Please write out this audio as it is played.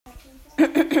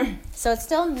So it's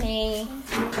still May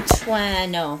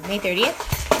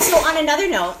 30th. So on another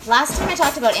note, last time I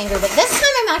talked about anger, but this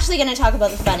time I'm actually going to talk about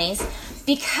the funnies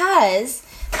because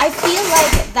I feel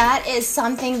like that is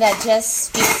something that just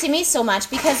speaks to me so much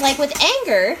because like with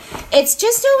anger, it's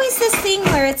just always this thing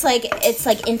where it's like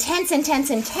intense.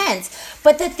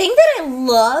 But the thing that I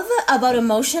love about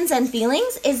emotions and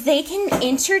feelings is they can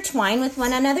intertwine with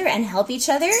one another and help each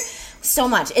other so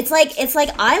much. It's like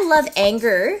I love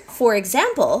anger, for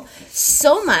example,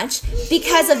 so much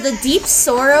because of the deep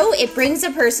sorrow it brings a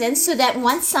person so that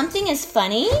once something is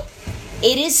funny,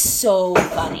 it is so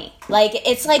funny. Like,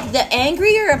 it's like the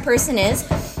angrier a person is,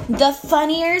 the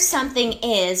funnier something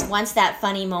is once that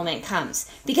funny moment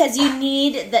comes. Because you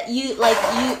need that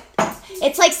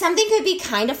it's like something could be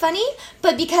kind of funny,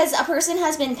 but because a person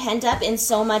has been pent up in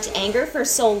so much anger for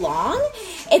so long,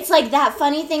 it's like that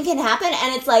funny thing can happen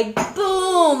and it's like,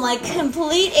 boom, like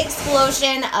complete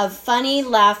explosion of funny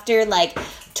laughter, like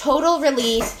total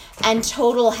relief and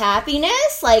total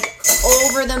happiness, like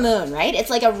over the moon, right? It's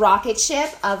like a rocket ship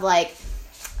of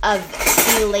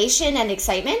elation and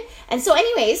excitement. And so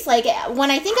anyways, like when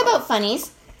I think about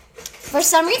funnies, for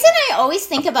some reason, I always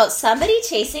think about somebody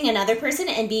chasing another person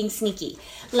and being sneaky.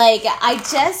 Like, I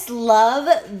just love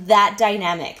that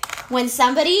dynamic. When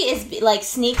somebody is, like,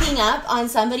 sneaking up on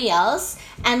somebody else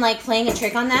and, like, playing a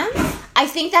trick on them, I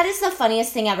think that is the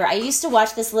funniest thing ever. I used to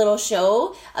watch this little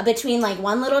show between, like,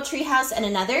 one little treehouse and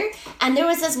another, and there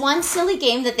was this one silly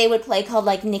game that they would play called,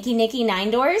 like, Nicky Nicky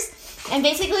Nine Doors. And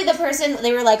basically the person,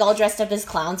 they were like all dressed up as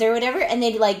clowns or whatever, and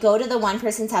they'd like go to the one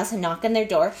person's house and knock on their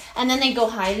door, and then they'd go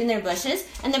hide in their bushes,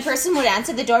 and the person would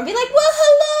answer the door and be like, well,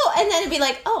 hello, and then it'd be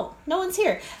like, oh, no one's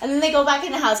here. And then they go back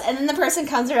in the house, and then the person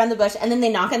comes around the bush, and then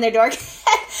they knock on their door again.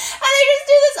 And they just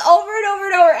do this over and over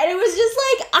and over, and it was just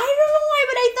like, I don't know why,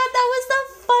 but I thought that was the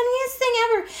funniest thing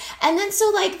ever. And then so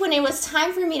like when it was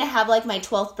time for me to have like my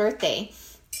 12th birthday,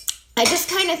 I just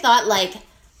kind of thought like,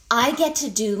 I get to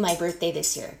do my birthday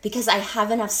this year because I have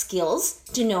enough skills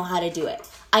to know how to do it.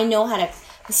 I know how to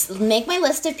make my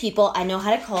list of people. I know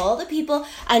how to call the people.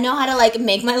 I know how to like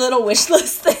make my little wish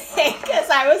list thing because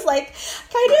I was like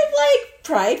kind of like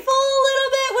prideful a little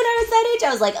bit when I was that age.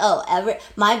 I was like, oh,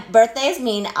 my birthdays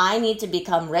mean I need to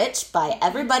become rich by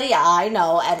everybody I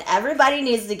know, and everybody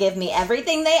needs to give me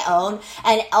everything they own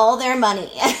and all their money,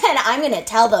 and I'm going to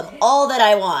tell them all that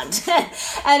I want.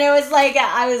 And it was like,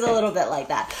 I was a little bit like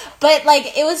that. But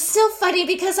like, it was still funny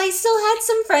because I still had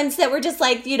some friends that were just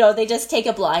like, you know, they just take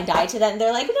a blind eye to that, and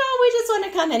they're like, no, we just want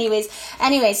to come anyways.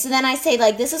 Anyway, so then I say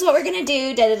like, this is what we're going to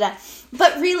do, da-da-da.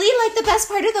 But really, like, the best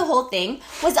part of the whole thing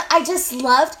was I just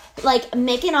loved, like,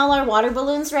 making all our water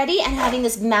balloons ready and having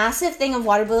this massive thing of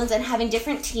water balloons and having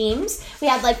different teams. We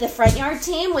had, like, the front yard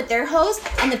team with their hose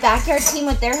and the backyard team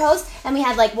with their hose. And we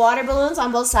had, like, water balloons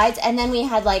on both sides. And then we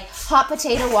had, like, hot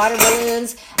potato water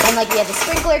balloons. And, like, we had the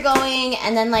sprinkler going.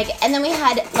 And then we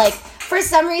had, like, for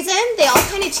some reason, they all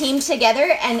kind of teamed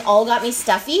together and all got me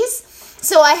stuffies.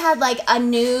 So I had, like, a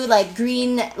new, like,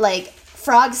 green, like,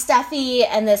 frog stuffy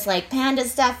and this like panda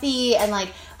stuffy and like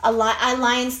a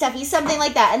lion stuffy, something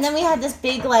like that. And then we had this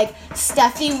big like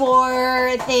stuffy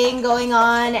war thing going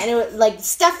on, and it was like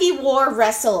stuffy war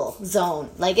wrestle zone.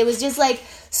 Like it was just like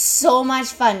so much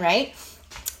fun, right?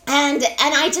 And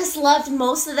I just loved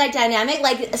most of that dynamic,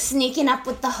 like sneaking up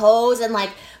with the hose and like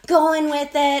going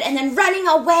with it and then running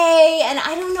away. And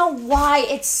I don't know why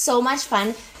it's so much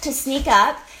fun to sneak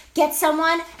up, get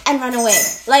someone and run away.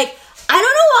 Like, I don't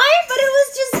know why, but it was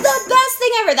just the best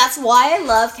thing ever. That's why I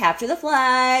love Capture the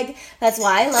Flag. That's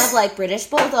why I love, like, British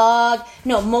Bulldog.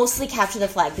 No, mostly Capture the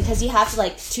Flag, because you have to,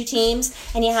 like, 2 teams,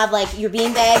 and you have, like, your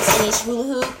beanbags and each hula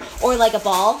hoop, or, like, a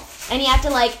ball, and you have to,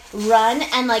 like, run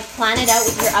and, like, plan it out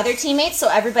with your other teammates, so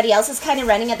everybody else is kind of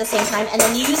running at the same time, and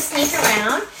then you sneak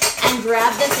around and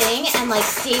grab the thing and, like,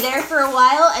 stay there for a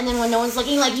while, and then when no one's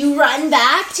looking, like, you run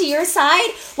back to your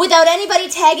side without anybody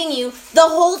tagging you the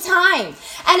whole time.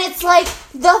 And it's, like,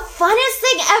 the funnest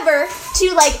thing ever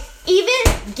to, like, even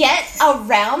get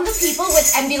around the people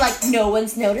with and be like, no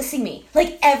one's noticing me.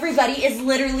 Like, everybody is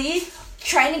literally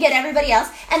trying to get everybody else,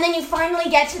 and then you finally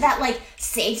get to that, like,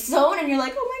 safe zone, and you're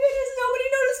like, oh, my goodness, nobody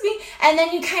noticed me. And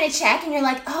then you kind of check, and you're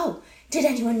like, oh, did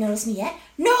anyone notice me yet?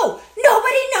 No,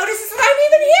 nobody notices that I'm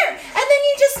even here. And then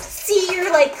you just see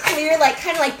your, like, clear, like,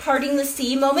 kind of like parting the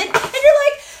sea moment, and you're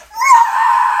like,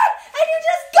 run! And you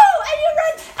just go, and you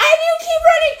run, and you keep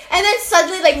running. And then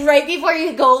suddenly, like, right before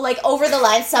you go, like, over the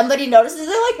line, somebody notices, they're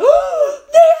like, oh,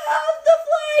 they have the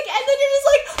flag. And then you're just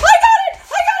like, I got it,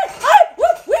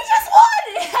 we just won.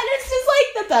 And it's just, like,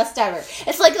 the best ever.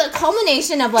 It's, like, the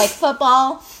culmination of, like,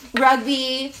 football,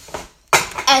 rugby,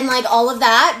 and like all of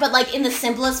that, but like in the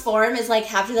simplest form is like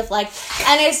capture the flag.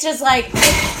 And it's just like,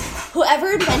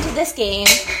 whoever invented this game,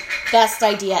 best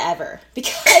idea ever,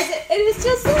 because it is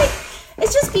just like,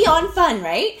 it's just beyond fun,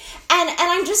 right? And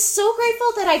I'm just so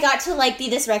grateful that I got to like be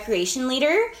this recreation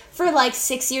leader for like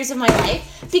 6 years of my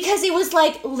life, because it was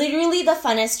like literally the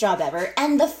funnest job ever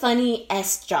and the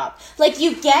funniest job. Like,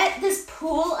 you get this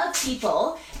pool of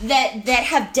people that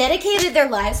have dedicated their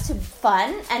lives to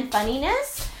fun and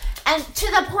funniness, and to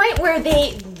the point where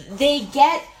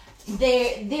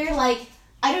they're like,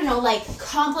 I don't know, like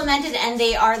complimented, and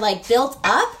they are like built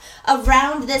up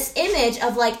around this image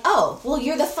of like, oh, well,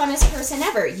 you're the funnest person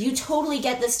ever. You totally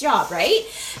get this job, right?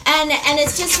 And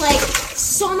it's just like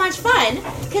so much fun,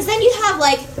 because then you have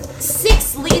like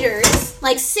 6 leaders,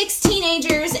 like 6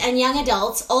 teenagers and young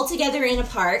adults all together in a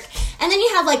park, and then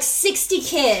you have like 60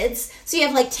 kids, so you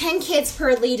have like 10 kids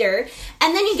per leader,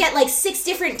 and then you get like 6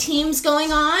 different teams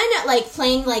going on, like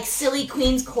playing like silly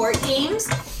Queen's Court games,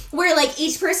 where like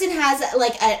each person has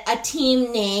like a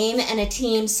team name and a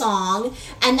team song,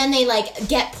 and then they like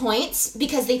get points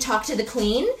because they talk to the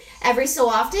queen every so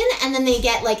often, and then they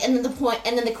get like, and then the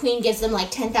queen gives them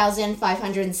like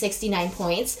 10,569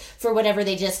 points for whatever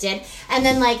they just did, and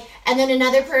then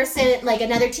another person, like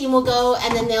another team will go,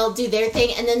 and then they'll do their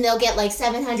thing, and then they'll get like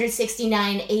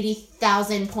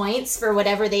 80,000 points for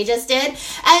whatever they just did,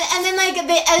 and then like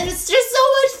and it's just so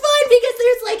much fun, because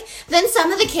there's like, then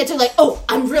some of the kids are like, oh,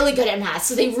 I'm really good at math,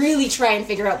 so they really try and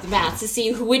figure out the math to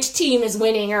see which team is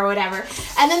winning or whatever,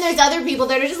 and then there's other people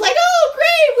that are just like, oh great,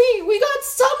 we got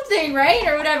something, right,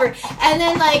 or whatever, and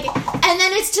then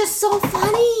it's just so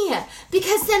funny,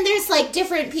 because then there's like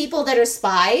different people that are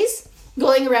spies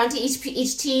going around to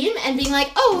each team and being like,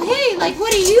 oh, hey, like,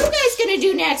 what are you guys gonna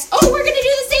do next? Oh, we're gonna do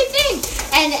the same thing.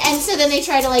 And so then they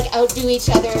try to like outdo each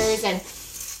other's,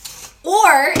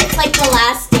 or it's like the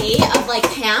last day of like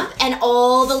camp, and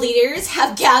all the leaders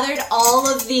have gathered all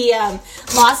of the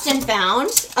lost and found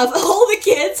of all the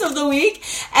kids of the week,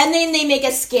 and then they make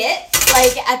a skit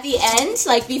like at the end,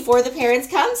 like before the parents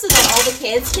come, so that all the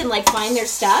kids can like find their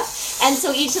stuff. And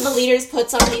so each of the leaders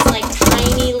puts on these like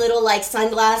tiny little like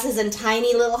sunglasses and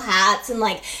tiny little hats, and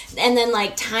then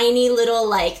like tiny little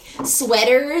like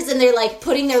sweaters, and they're like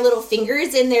putting their little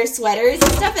fingers in their sweaters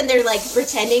and stuff, and they're like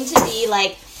pretending to be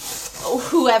like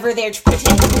whoever they're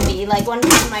pretending to be. Like one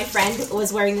time my friend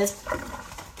was wearing this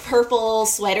purple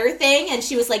sweater thing, and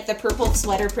she was like the purple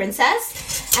sweater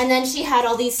princess, and then she had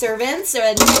all these servants,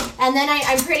 and then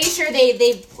I'm pretty sure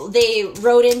they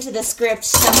wrote into the script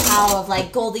somehow of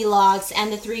like Goldilocks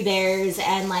and the 3 Bears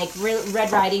and like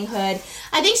Red Riding Hood.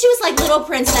 I think she was like Little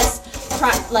Princess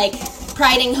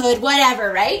Riding Hood,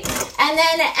 whatever, right? And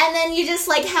then you just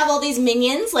like have all these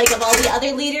minions like of all the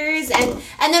other leaders, and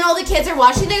then all the kids are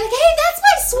watching, they're like, hey, that's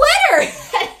my sweater.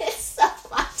 And it's so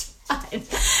much fun. It is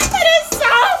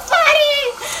so funny,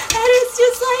 and it's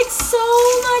just like so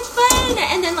much fun.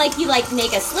 And then like you like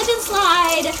make a slip and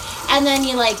slide, and then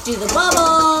you like do the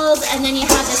bubbles, and then you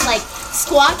have this like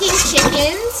squawking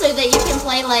chicken, so that you can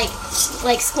play like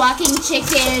squawking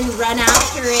chicken, run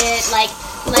after it, like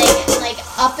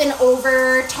up and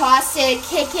over, toss it,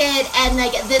 kick it, and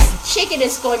like this chicken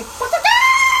is going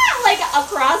like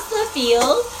across the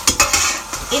field.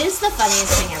 It is the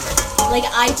funniest thing ever. Like,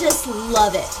 I just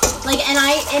love it. Like, and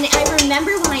I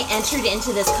remember when I entered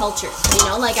into this culture, you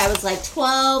know, like I was like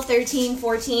 12, 13,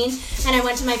 14, and I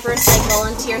went to my first like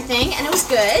volunteer thing, and it was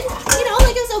good, you know,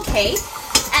 like it was okay.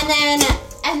 And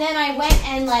then I went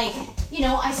and like, you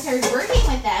know, I started working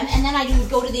with them, and then I would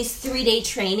go to these 3-day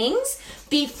trainings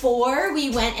before we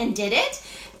went and did it.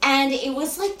 And it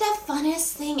was like the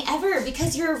funnest thing ever,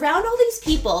 because you're around all these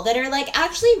people that are like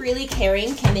actually really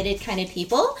caring, committed kind of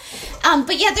people.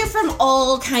 But yet they're from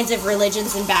all kinds of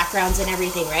religions and backgrounds and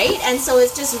everything, right? And so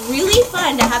it's just really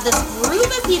fun to have this group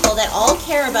of people that all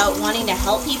care about wanting to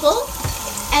help people.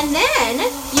 And then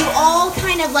you all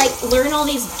kind of like learn all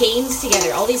these games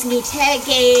together, all these new tag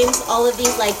games, all of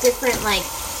these like different like,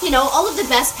 you know, all of the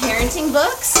best parenting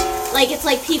books. Like, it's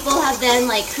like people have then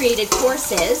like created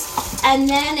courses, and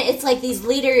then it's like these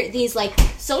like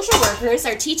social workers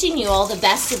are teaching you all the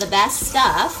best of the best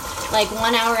stuff, like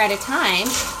 1 hour at a time.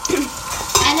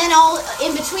 And then all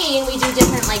in between we do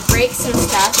different like breaks and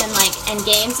stuff, and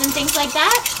games and things like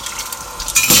that.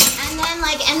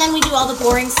 And then we do all the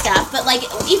boring stuff. But like,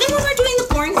 even when we're doing the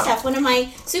boring stuff, one of my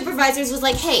supervisors was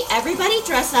like, hey, everybody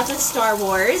dress up as Star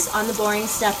Wars on the boring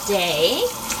stuff day.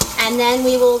 and then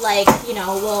we will like,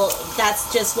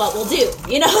 that's just what we'll do,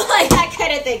 like that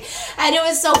kind of thing. And it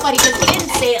was so funny because he didn't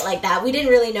say it like that. We didn't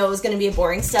really know it was going to be a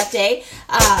boring stuff day,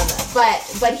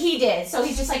 but he did. So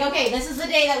he's just like, okay, this is the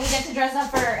day that we get to dress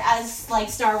up as like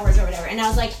Star Wars or whatever. And I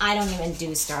was like, I don't even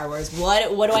do Star Wars. What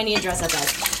do I need to dress up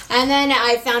as? And then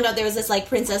I found out there was this like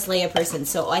Princess Leia person.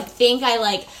 So I think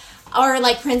or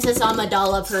like Princess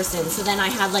Amidala person. So then I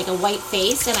had like a white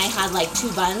face and I had like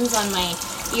 2 buns on my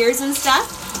ears and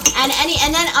stuff. And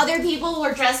then other people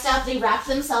were dressed up. They wrapped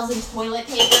themselves in toilet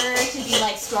paper to be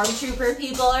like stormtrooper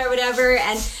people or whatever.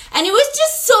 And it was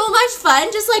just so much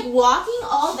fun, just like walking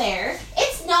all there.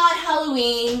 It's not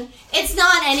Halloween. It's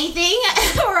not anything.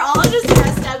 We're all just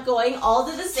dressed up going all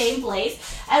to the same place.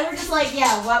 And we're just like,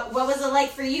 yeah, what was it like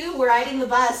for you? We're riding the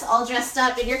bus all dressed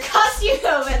up in your costume.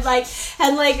 And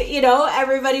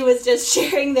everybody was just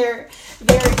sharing their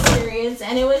experience.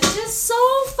 And it was just so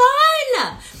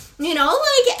fun.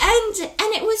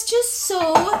 And it was just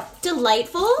so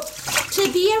delightful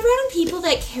to be around people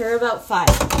that care about fun,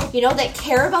 that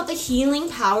care about the healing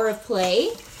power of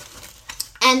play,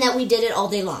 and that we did it all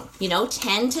day long,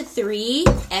 10 to 3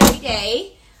 every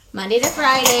day, Monday to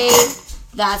Friday.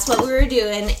 That's what we were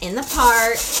doing in the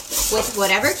park with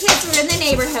whatever kids were in the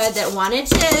neighborhood that wanted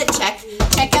to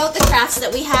check out the crafts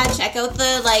that we had, check out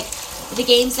the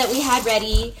games that we had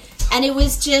ready, and it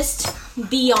was just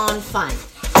beyond fun.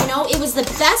 It was the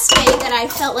best way that I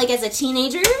felt like as a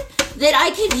teenager that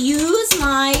I could use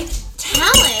my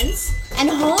talents and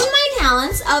hone my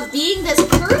talents of being this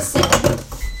person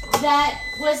that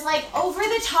was like over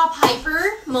the top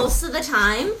hyper most of the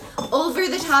time, over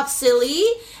the top silly,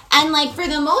 and like for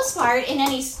the most part in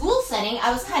any school setting,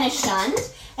 I was kind of shunned,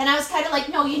 and I was kind of like,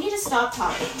 no, you need to stop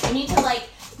talking. You need to like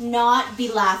not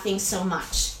be laughing so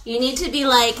much. You need to be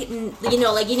like, you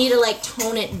need to like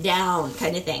tone it down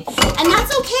kind of thing. And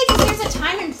that's okay because there's a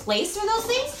time and place for those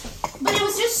things. But it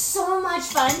was just so much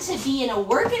fun to be in a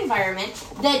work environment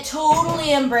that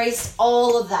totally embraced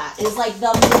all of that. It's like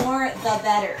the more, the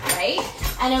better, right?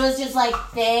 And it was just like,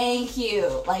 thank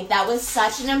you. Like that was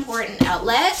such an important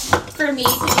outlet for me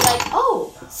to be like,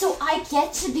 oh, so I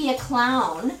get to be a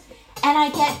clown and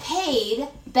I get paid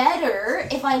better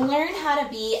if I learn how to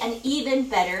be an even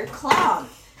better clown.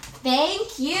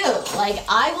 Thank you. Like,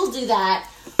 I will do that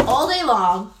all day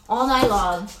long, all night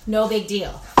long, no big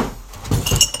deal.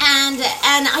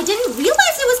 And I didn't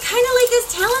realize it was kind of like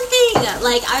this talent thing.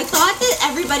 Like, I thought that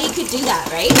everybody could do that,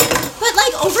 right? But,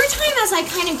 like, over time, as I've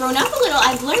kind of grown up a little,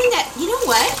 I've learned that, you know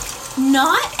what?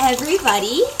 Not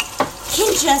everybody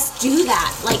can just do that,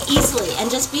 like, easily.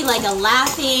 And just be, like, a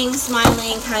laughing,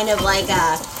 smiling, kind of like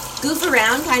a goof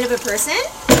around kind of a person.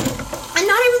 And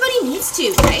not everybody needs to,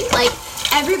 right? Like,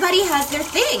 everybody has their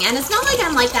thing, and it's not like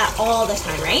I'm like that all the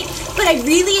time, right? But I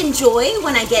really enjoy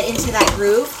when I get into that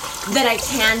groove that I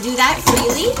can do that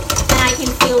freely, and I can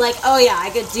feel like, oh yeah, I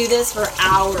could do this for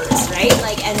hours, right?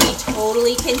 Like, and be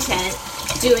totally content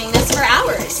doing this for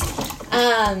hours.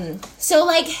 So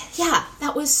like, yeah,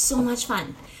 that was so much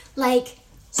fun. Like,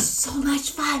 so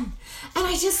much fun. And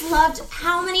I just loved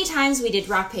how many times we did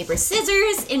rock, paper,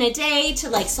 scissors in a day to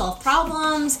like solve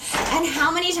problems, and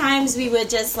how many times we would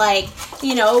just like,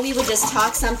 we would just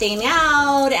talk something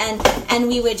out, and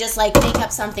we would just like make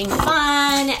up something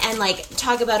fun and like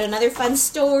talk about another fun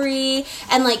story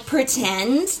and like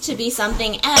pretend to be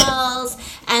something else,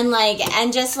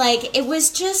 and just like it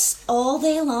was just all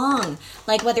day long.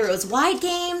 Like whether it was wide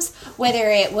games, whether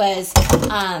it was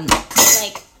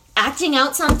like acting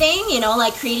out something,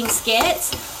 like creating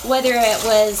skits, whether it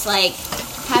was like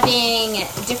having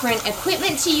different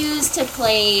equipment to use to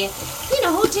play,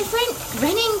 different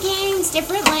running games,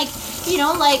 different like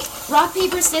rock,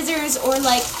 paper, scissors, or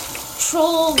like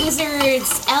troll,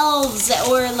 wizards, elves,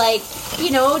 or like,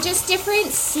 just different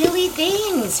silly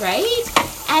things, right?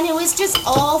 And it was just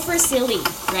all for silly,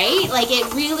 right? Like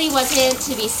it really wasn't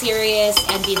to be serious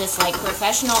and be this like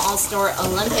professional all-star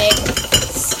Olympic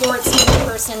sportsman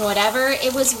person, whatever.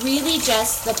 It was really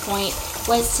just the point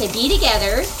was to be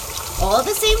together all at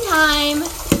the same time,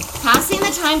 passing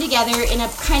the time together in a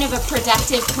kind of a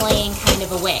productive playing kind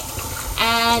of a way.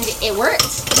 And it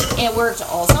worked. It worked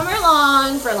all summer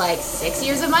long for like 6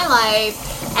 years of my life.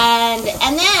 And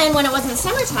then when it wasn't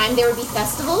summertime, there would be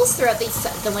festivals throughout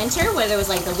the winter, whether it was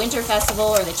like the winter festival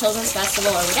or the children's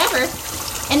festival or whatever.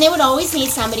 And they would always need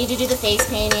somebody to do the face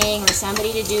painting or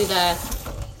somebody to do the,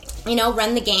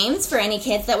 run the games for any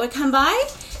kids that would come by.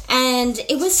 And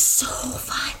it was so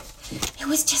fun. It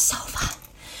was just so fun.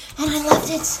 And I loved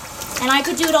it. And I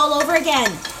could do it all over again.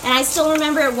 And I still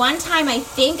remember at one time, I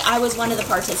think I was one of the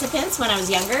participants when I was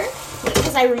younger.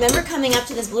 because I remember coming up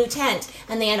to this blue tent,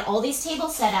 and they had all these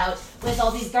tables set out with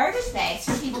all these garbage bags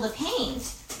for people to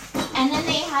paint. And then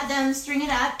they had them string it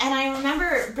up, and I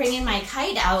remember bringing my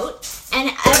kite out, and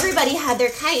everybody had their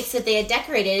kites that they had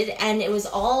decorated, and it was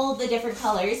all the different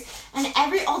colors, and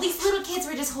all these little kids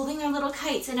were just holding their little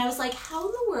kites, and I was like, how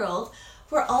in the world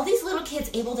were all these little kids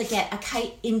able to get a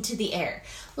kite into the air?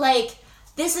 Like,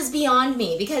 this is beyond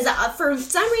me, because for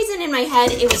some reason in my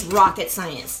head, it was rocket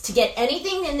science to get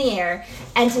anything in the air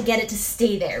and to get it to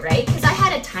stay there, right? Because I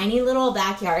had a tiny little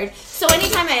backyard, so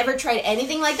anytime I ever tried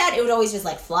anything like that, it would always just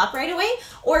like flop right away.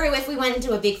 Or if we went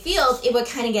into a big field, it would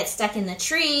kind of get stuck in the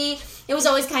tree. It was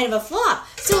always kind of a flop.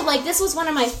 So like this was one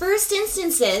of my first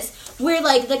instances where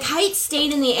like the kite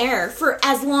stayed in the air for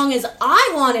as long as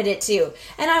I wanted it to.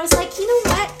 And I was like, you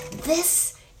know what?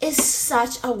 This is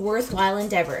such a worthwhile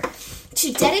endeavor.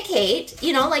 To dedicate,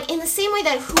 you know, like in the same way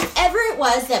that whoever it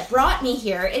was that brought me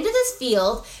here into this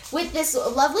field with this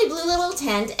lovely blue little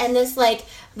tent and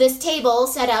this table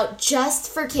set out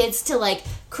just for kids to like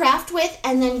craft with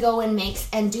and then go and make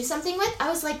and do something with, I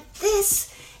was like,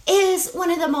 this is one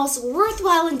of the most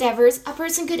worthwhile endeavors a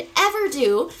person could ever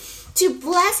do, to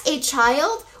bless a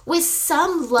child with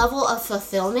some level of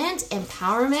fulfillment,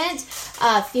 empowerment,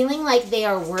 feeling like they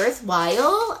are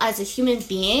worthwhile as a human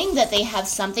being, that they have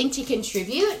something to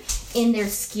contribute in their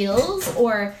skills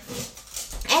or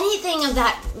anything of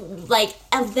that, like,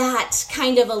 of that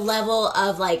kind of a level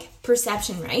of, like,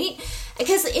 perception, right?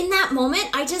 Because in that moment,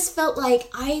 I just felt like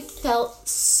I felt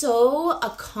so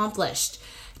accomplished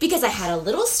because I had a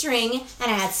little string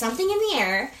and I had something in the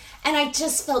air. And I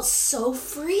just felt so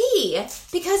free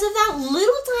because of that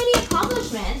little tiny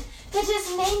accomplishment that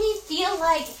just made me feel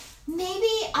like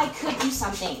maybe I could do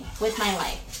something with my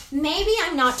life. Maybe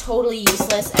I'm not totally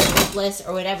useless and hopeless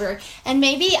or whatever. And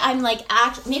maybe I'm like,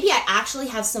 maybe I actually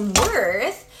have some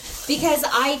worth because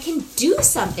I can do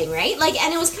something, right? Like,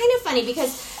 and it was kind of funny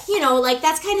because, you know, like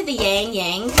that's kind of the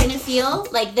yang kind of feel,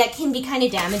 like that can be kind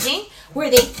of damaging, where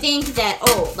they think that,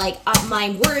 oh, like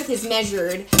my worth is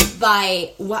measured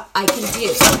by what I can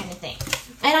do, kind of thing.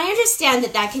 And I understand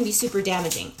that that can be super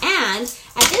damaging. And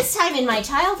at this time in my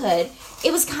childhood,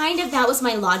 it was kind of, that was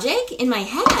my logic in my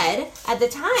head at the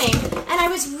time. And I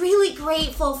was really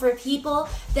grateful for people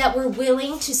that were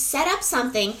willing to set up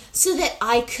something so that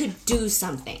I could do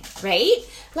something, right?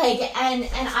 Like, and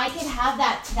I could have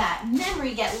that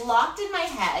memory get locked in my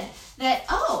head that,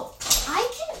 oh, I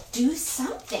can do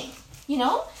something, you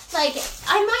know? Like,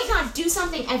 I might not do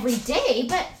something every day,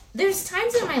 but there's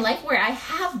times in my life where I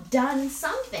have done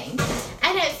something,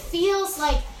 and it feels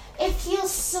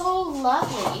so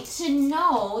lovely to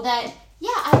know that, yeah,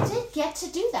 I did get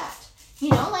to do that, you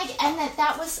know, like, and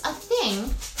that was a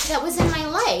thing that was in my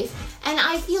life, and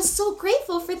I feel so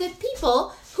grateful for the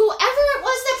people, whoever it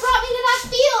was that brought me to that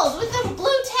field with the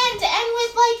blue tent and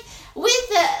with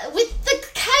the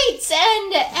kites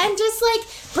and just like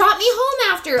brought me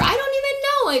home after. I don't even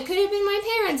know. It could have been my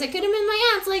parents. It could have been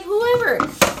my aunts, like whoever.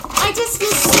 I just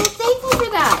feel so thankful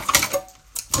for that.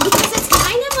 Because it's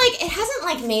kind of like, it hasn't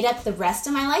like made up the rest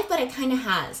of my life, but it kind of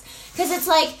has. Because it's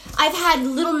like, I've had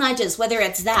little nudges, whether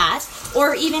it's that,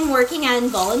 or even working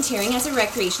and volunteering as a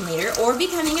recreation leader, or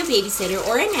becoming a babysitter,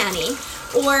 or a nanny,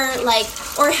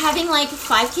 or having like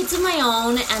 5 kids of my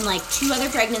own, and like 2 other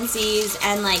pregnancies,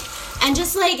 and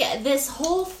just like this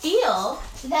whole feel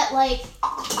that like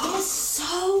is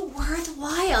so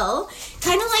worthwhile.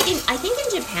 Kind of like I think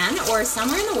in Japan or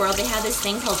somewhere in the world, they have this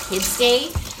thing called Kids Day.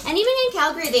 And even in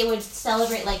Calgary, they would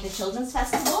celebrate like the Children's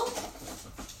Festival.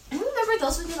 I remember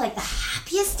those would be like the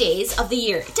happiest days of the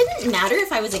year. It didn't matter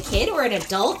if I was a kid or an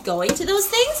adult going to those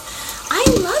things. I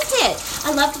loved it.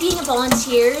 I loved being a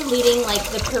volunteer, leading like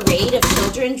the parade of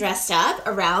children dressed up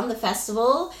around the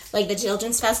festival, like the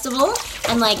Children's Festival,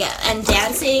 and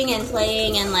dancing and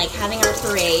playing and like having our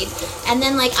parade. And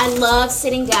then like I loved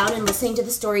sitting down and listening to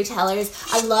the storytellers.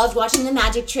 I loved watching the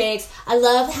magic tricks. I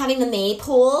loved having the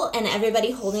maypole and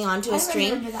everybody holding onto a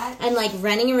string and like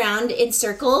running around in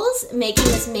circles, making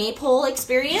this maypole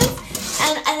experience.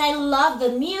 And I love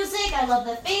the music. I love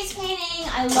the face painting.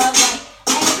 I love like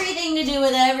everything to do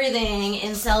with everything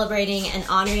in celebrating and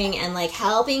honoring and like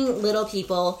helping little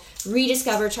people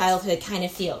rediscover childhood kind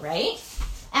of feel, right?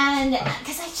 And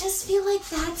because I just feel like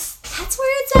that's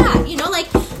where it's at, you know, like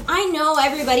I know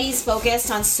everybody's focused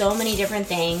on so many different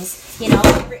things, you know,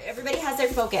 everybody has their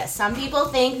focus. Some people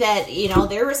think that, you know,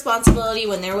 their responsibility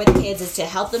when they're with kids is to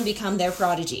help them become their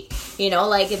prodigy,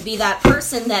 like be that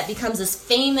person that becomes this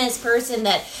famous person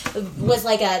that was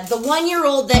like the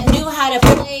 1-year-old that knew how to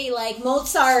play like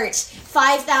Mozart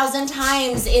 5,000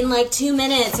 times in like 2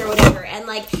 minutes or whatever, and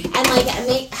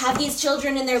have these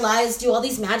children in their lives do all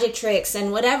these magic tricks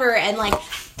and whatever, and like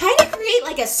kind of create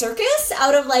like a circus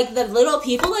out of like the little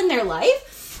people in their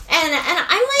life. And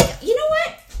I'm like, you know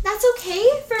what? That's okay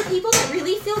for people that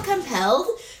really feel compelled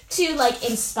to like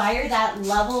inspire that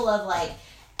level of like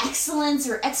excellence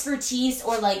or expertise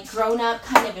or like grown-up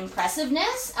kind of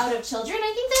impressiveness out of children.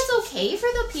 I think that's okay for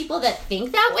the people that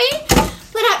think that way.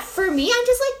 But for me, I'm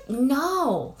just like,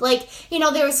 no. Like,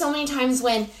 there were so many times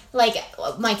when like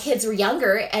my kids were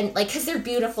younger and like, because they're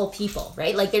beautiful people,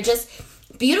 right? Like they're just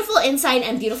beautiful inside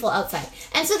and beautiful outside.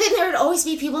 And so then there would always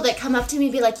be people that come up to me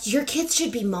and be like, your kids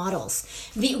should be models.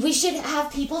 We should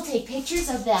have people take pictures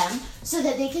of them so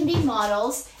that they can be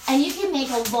models and you can make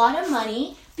a lot of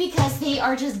money because they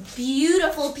are just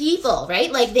beautiful people,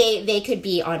 right? Like they could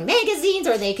be on magazines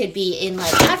or they could be in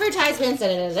like advertisements,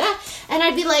 and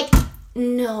I'd be like,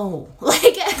 no.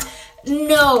 Like,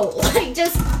 no. Like,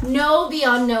 just no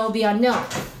beyond no beyond no.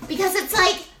 Because it's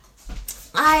like,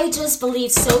 I just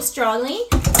believe so strongly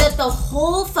that the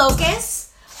whole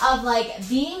focus of like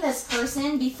being this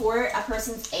person before a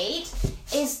person's 8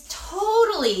 is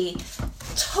totally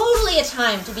a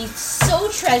time to be so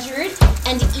treasured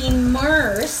and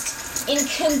immersed in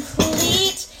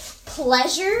complete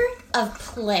pleasure of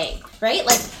play, right?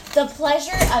 Like the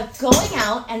pleasure of going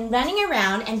out and running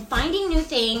around and finding new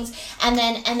things and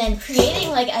then creating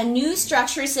like a new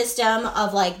structure system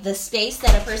of like the space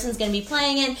that a person's going to be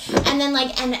playing in, and then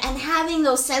like and having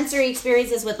those sensory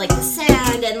experiences with like the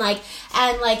sand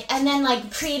and then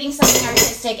creating something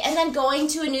artistic, and then going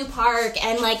to a new park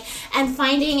and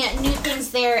finding new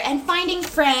things there and finding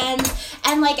friends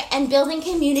and building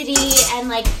community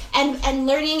and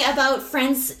learning about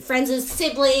friends'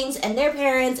 siblings and their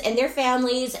parents and their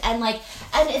families, and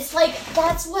it's like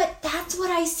that's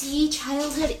what I see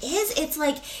childhood is. It's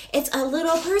like it's a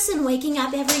little person waking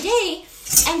up every day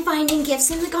and finding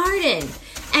gifts in the garden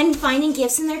and finding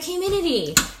gifts in their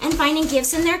community and finding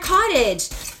gifts in their cottage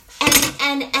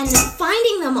and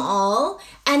finding them all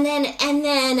and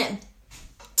then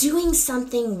doing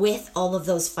something with all of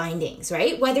those findings,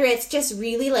 right? Whether it's just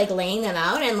really like laying them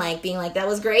out and like being like, that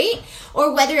was great,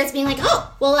 or whether it's being like,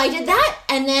 oh, well, I did that,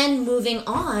 and then moving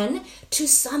on to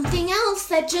something else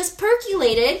that just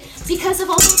percolated because of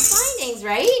all those findings,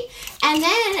 right? And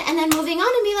then moving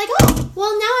on and be like, oh,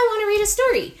 well, now I want to read a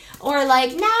story, or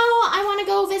like now I want to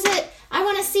go visit, I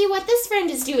want to see what this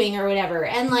friend is doing or whatever,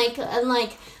 and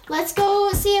let's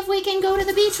go see if we can go to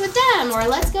the beach with them, or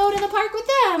let's go to the park with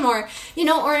them, or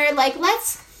or like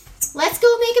let's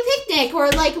go make a picnic, or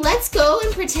like let's go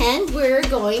and pretend we're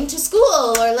going to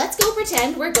school, or let's go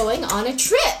pretend we're going on a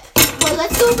trip, or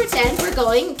let's go pretend we're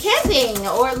going camping,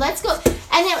 or let's go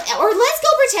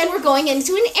pretend we're going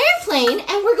into an airplane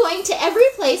and we're going to every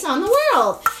place on the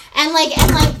world. And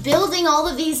building all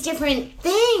of these different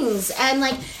things, and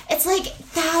it's like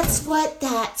that's what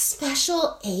that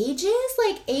special age is,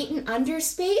 like 8 and under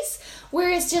space, where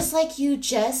it's just like you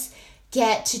just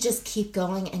get to just keep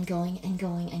going and going and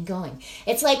going and going.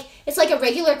 It's like a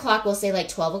regular clock will say like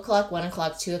 12 o'clock, 1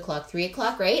 o'clock, 2 o'clock, 3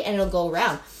 o'clock, right? And it'll go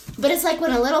around. But it's like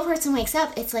when a little person wakes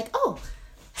up, it's like, oh,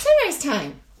 sunrise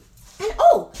time. And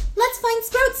oh, let's find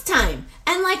sprouts time.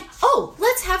 And oh,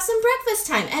 let's have some breakfast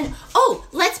time. And oh,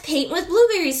 let's paint with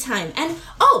blueberries time. And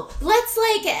oh, let's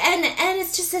and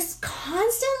it's just this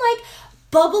constant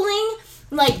bubbling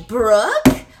brook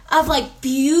of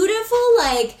beautiful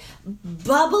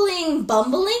bubbling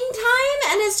time,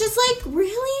 and it's just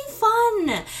really fun,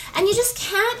 and you just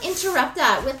can't interrupt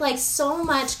that with so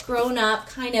much grown up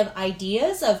kind of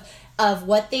ideas of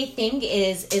what they think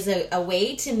is a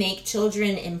way to make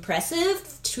children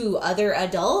impressive to other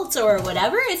adults or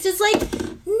whatever. It's just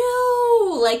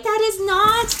no, that is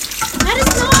not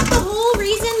the whole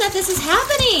reason that this is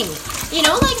happening.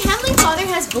 Heavenly Father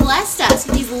has blessed us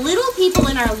with these little people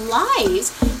in our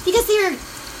lives because they're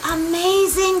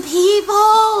amazing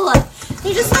people.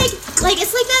 They're just it's like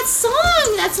that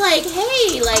song that's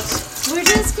hey, we're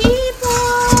just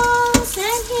people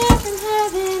sent here from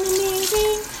heaven,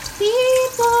 amazing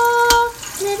people,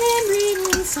 living,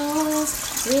 breathing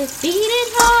souls with beating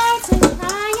hearts and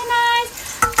crying eyes,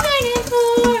 fighting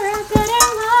for a better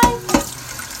life.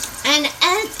 And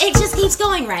it just keeps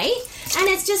going, right? And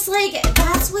it's just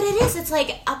that's what it is. It's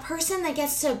a person that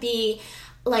gets to be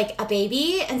a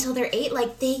baby until they're 8,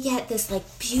 they get this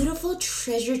beautiful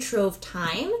treasure trove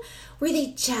time where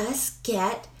they just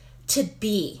get to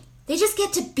be. They just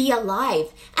get to be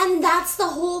alive. And that's the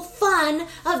whole fun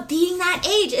of being that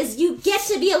age, is you get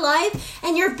to be alive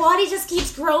and your body just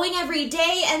keeps growing every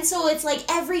day. And so it's like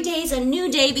every day is a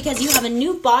new day because you have a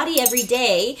new body every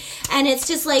day. And it's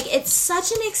just like, it's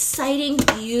such an exciting,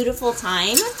 beautiful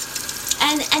time.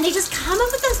 And they just come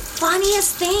up with the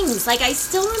funniest things. Like, I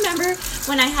still remember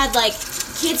when I had like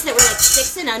kids that were like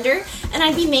 6 and under, and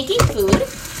I'd be making food.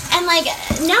 And like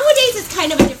nowadays it's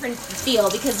kind of a different feel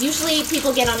because usually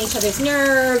people get on each other's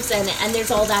nerves and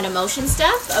there's all that emotion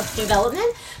stuff of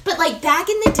development. But like back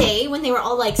in the day when they were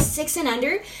all like 6 and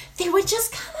under, they would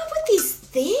just come up with these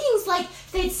things. Like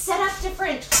they'd set up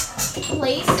different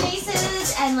play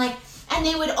spaces and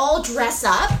they would all dress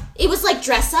up. It was like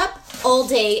dress up all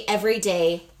day, every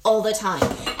day, all the time.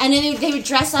 And then they would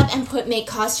dress up and make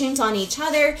costumes on each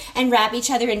other and wrap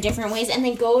each other in different ways, and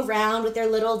then go around with their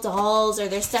little dolls or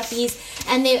their stuffies,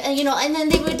 and they, and then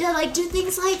they would like do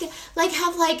things like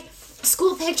have like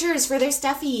school pictures for their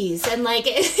stuffies, and like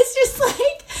it's just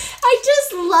like, I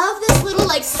just love this little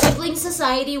like sibling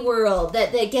society world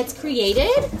that gets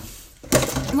created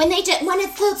when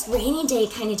it's those rainy day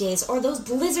kind of days or those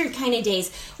blizzard kind of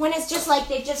days when it's just like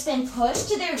they've just been pushed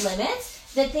to their limits,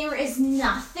 that there is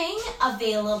nothing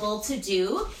available to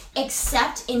do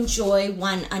except enjoy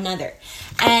one another.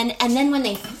 And then when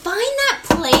they find that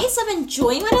place of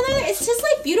enjoying one another, it's just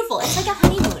like beautiful. It's like a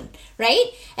honeymoon, right?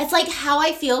 It's like how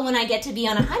I feel when I get to be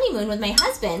on a honeymoon with my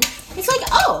husband. It's like,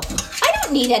 oh, I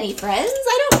don't need any friends.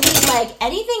 I don't need like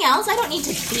anything else. I don't need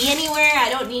to be anywhere. I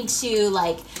don't need to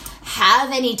like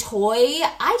have any toy.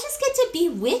 I just get to be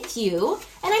with you,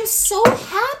 and I'm so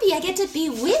happy I get to be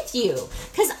with you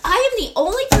because I am the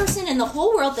only person in the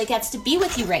whole world that gets to be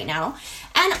with you right now,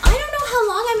 and I don't know how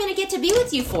long I'm going to get to be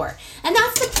with you for. And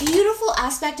that's the beautiful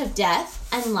aspect of death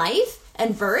and life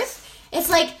and birth. It's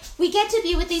like we get to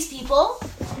be with these people.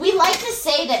 We like to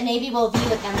say that maybe we'll be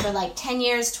with them for like 10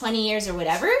 years, 20 years or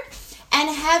whatever. And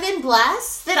heaven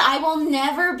bless that I will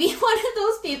never be one of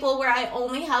those people where I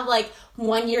only have like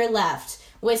 1 year left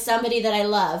with somebody that I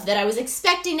love, that I was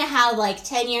expecting to have like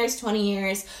 10 years, 20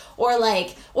 years, or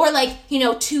like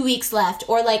 2 weeks left,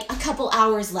 or like a couple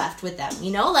hours left with them,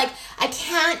 like I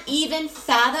can't even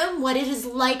fathom what it is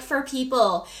like for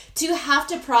people to have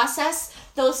to process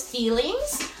those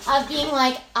feelings of being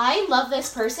like, I love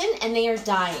this person and they are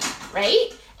dying,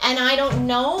 right? And I don't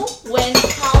know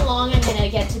how long I'm going to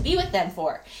get to be with them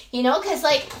for, because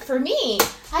like for me,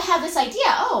 I have this idea,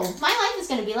 my life is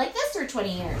going to be like this for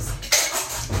 20 years,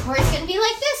 or it's going to be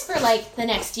like this for like the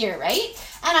next year, right?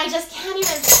 And I just can't even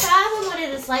fathom what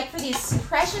it is like for these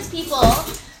precious people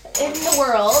in the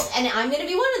world, and I'm going to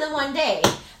be one of them one day,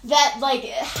 that like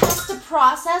has to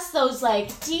process those like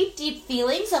deep, deep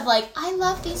feelings of like, I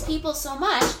love these people so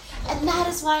much. And that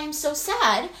is why I'm so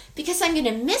sad, because I'm going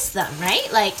to miss them, right?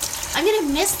 Like, I'm going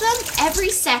to miss them every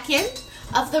second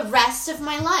of the rest of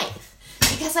my life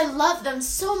because I love them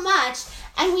so much,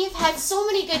 and we've had so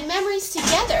many good memories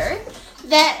together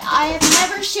that I have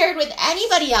never shared with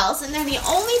anybody else, and they're the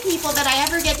only people that I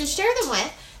ever get to share them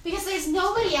with because there's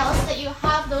nobody else that you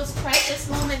have those precious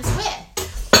moments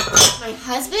with. My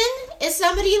husband is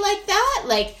somebody like that.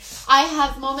 Like, I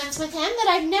have moments with him that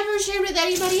I've never shared with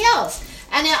anybody else.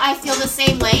 And I feel the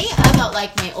same way about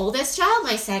like my oldest child,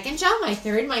 my second child, my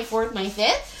third, my fourth, my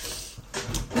fifth.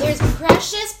 There's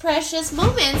precious, precious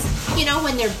moments,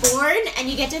 when they're born and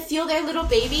you get to feel their little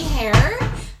baby hair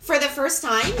for the first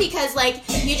time because like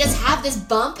you just have this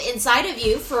bump inside of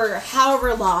you for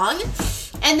however long.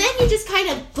 And then you just kind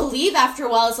of believe after a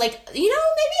while, it's like, maybe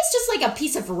it's just like a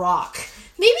piece of rock.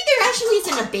 Maybe there actually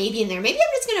isn't a baby in there. Maybe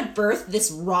I'm just going to birth this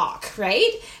rock,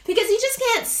 right? Because you just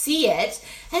can't see it.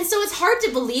 And so it's hard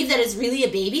to believe that it's really a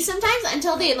baby sometimes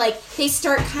until they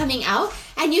start coming out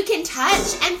and you can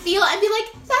touch and feel and be like,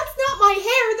 that's not my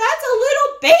hair. That's a little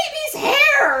baby's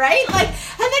hair, right? Like,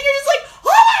 and then you're just like,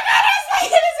 oh my goodness, like,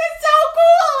 this is so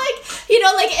cool.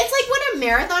 Like, it's like when a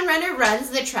marathon runner runs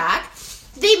the track.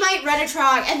 They might run a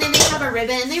track and then they have a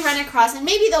ribbon and they run across and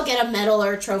maybe they'll get a medal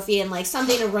or a trophy and like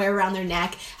something to wear around their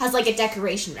neck as like a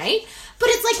decoration, right? But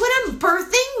it's like when a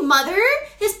birthing mother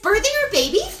is birthing her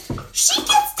baby, she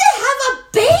gets to have a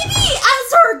baby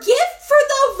as her gift for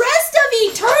the rest of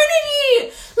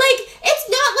eternity. Like, it's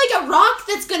not like a rock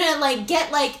that's gonna like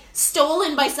get like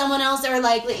stolen by someone else or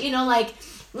like,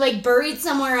 like buried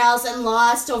somewhere else and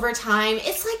lost over time.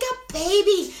 It's like a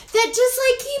baby that just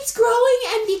like keeps growing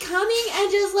and becoming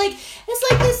and just like,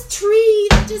 it's like this tree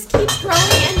that just keeps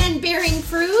growing and then bearing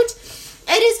fruit.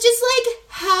 And it's just like,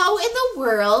 how in the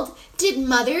world did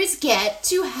mothers get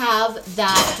to have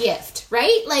that gift,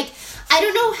 right? Like, I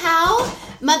don't know how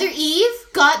Mother Eve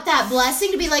got that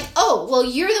blessing to be like, oh, well,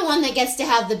 you're the one that gets to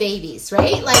have the babies,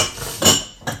 right? Like,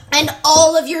 and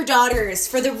all of your daughters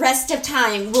for the rest of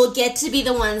time will get to be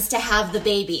the ones to have the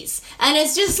babies. And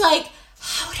it's just like,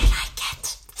 how did I get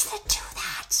to do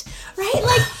that? Right?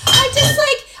 Like,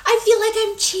 I feel like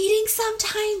I'm cheating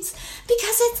sometimes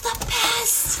because it's the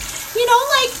best. You know,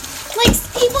 like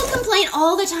people complain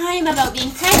all the time about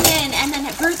being pregnant and then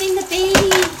birthing the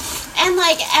baby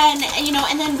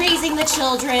and then raising the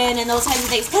children and those kinds of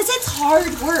things because it's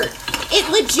hard work. It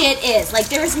legit is. Like,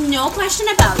 there is no question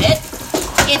about it.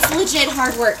 It's legit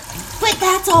hard work. But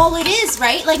that's all it is,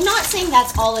 right? Like, not saying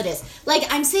that's all it is. Like,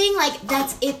 I'm saying, like,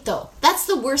 that's it, though. That's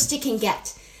the worst it can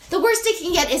get. The worst it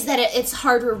can get is that it's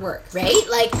harder work, right?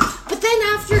 Like, but then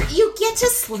after, you get to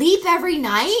sleep every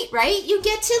night, right? You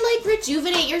get to, like,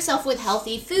 rejuvenate yourself with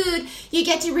healthy food. You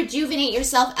get to rejuvenate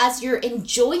yourself as you're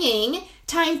enjoying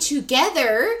time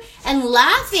together and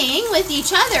laughing with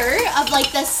each other of,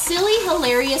 like, the silly,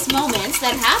 hilarious moments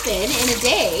that happen in a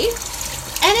day.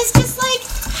 And it's just like,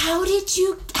 how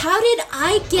did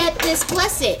I get this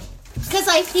blessing? Because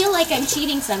I feel like I'm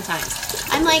cheating sometimes.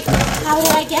 I'm like, how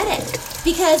did I get it?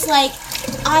 Because, like,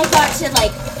 I got to,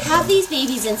 like, have these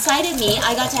babies inside of me.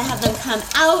 I got to have them come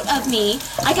out of me.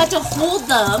 I got to hold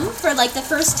them for, like, the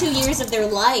first 2 years of their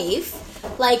life.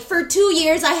 Like, for 2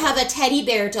 years, I have a teddy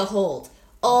bear to hold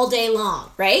all day long,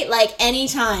 right? Like,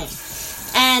 anytime.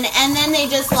 And then they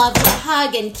just love to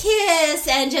hug and kiss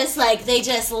and just, like, they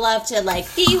just love to,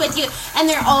 like, be with you. And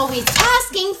they're always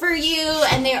asking for you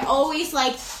and they're always,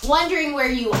 like, wondering where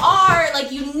you are.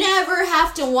 Like, you never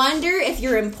have to wonder if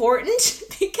you're important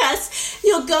because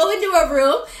you'll go into a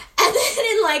room and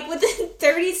then within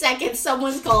 30 seconds,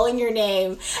 someone's calling your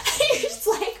name. And you're just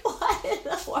like, what in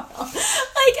the world?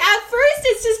 Like, at first,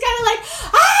 it's just kind of like,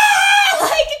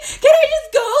 like, can I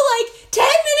just go, 10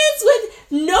 minutes with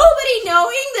nobody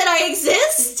knowing that I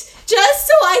exist? Just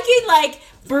so I can,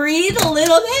 breathe a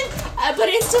little bit? But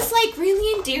it's just,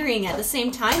 really endearing at the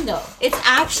same time, though. It's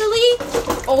actually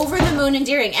over the moon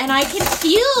endearing. And I can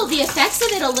feel the effects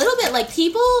of it a little bit. Like,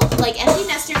 people, empty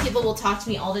nester people will talk to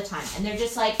me all the time. And they're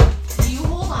just like, you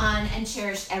hold on and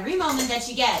cherish every moment that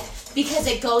you get because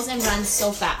it goes and runs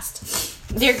so fast.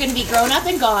 They're going to be grown up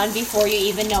and gone before you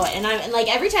even know it. And I'm like,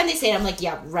 every time they say it, I'm like,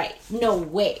 yeah, right. No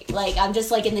way. Like, I'm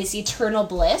just in this eternal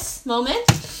bliss moment.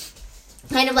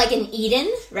 Kind of like an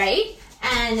Eden, right?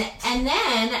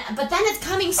 But then it's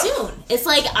coming soon. It's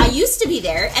like, I used to be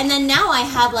there. And then now I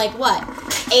have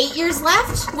 8 years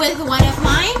left with one of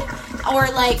mine? Or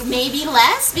maybe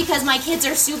less because my kids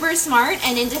are super smart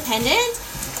and independent.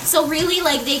 So really,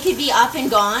 they could be up and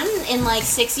gone in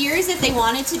 6 years if they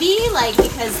wanted to be,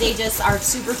 because they just are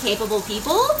super capable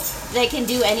people. They can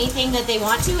do anything that they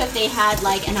want to if they had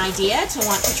an idea to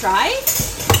want to try.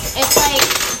 It's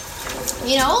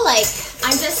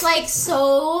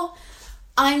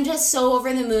I'm just so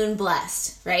over the moon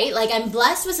blessed, right? I'm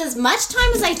blessed with as much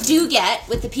time as I do get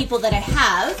with the people that I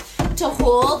have to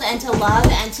hold and to love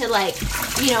and to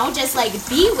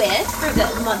be with for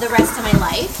the rest of my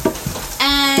life.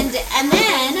 And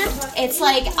then it's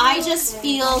I just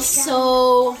feel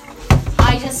so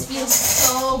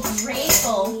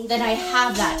grateful that I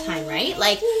have that time, right?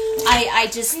 I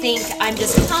just think I'm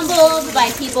just humbled by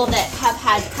people that have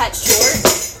had cut short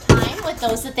time with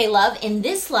those that they love in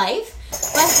this life,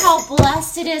 but how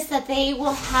blessed it is that they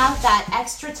will have that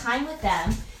extra time with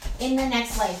them in the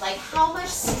next life. How much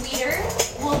sweeter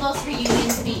will those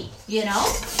reunions be, you know?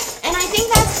 And I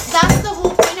think that's the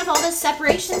whole point of all this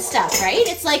separation stuff, right?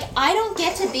 It's I don't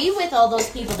get to be with all those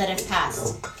people that have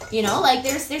passed. You know,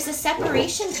 there's a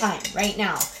separation time right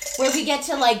now where we get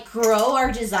to grow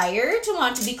our desire to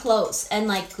want to be close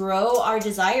and grow our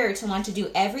desire to want to do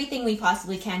everything we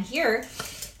possibly can here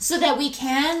so that we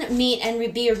can meet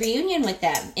and be a reunion with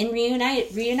them and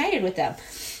reunited with them.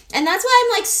 And that's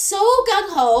why I'm so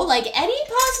gung-ho, any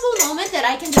possible moment that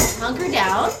I can just hunker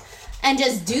down and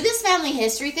just do this family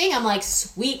history thing, I'm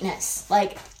sweetness.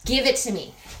 Give it to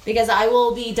me. Because I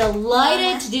will be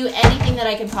delighted to do anything that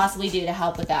I can possibly do to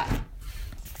help with that.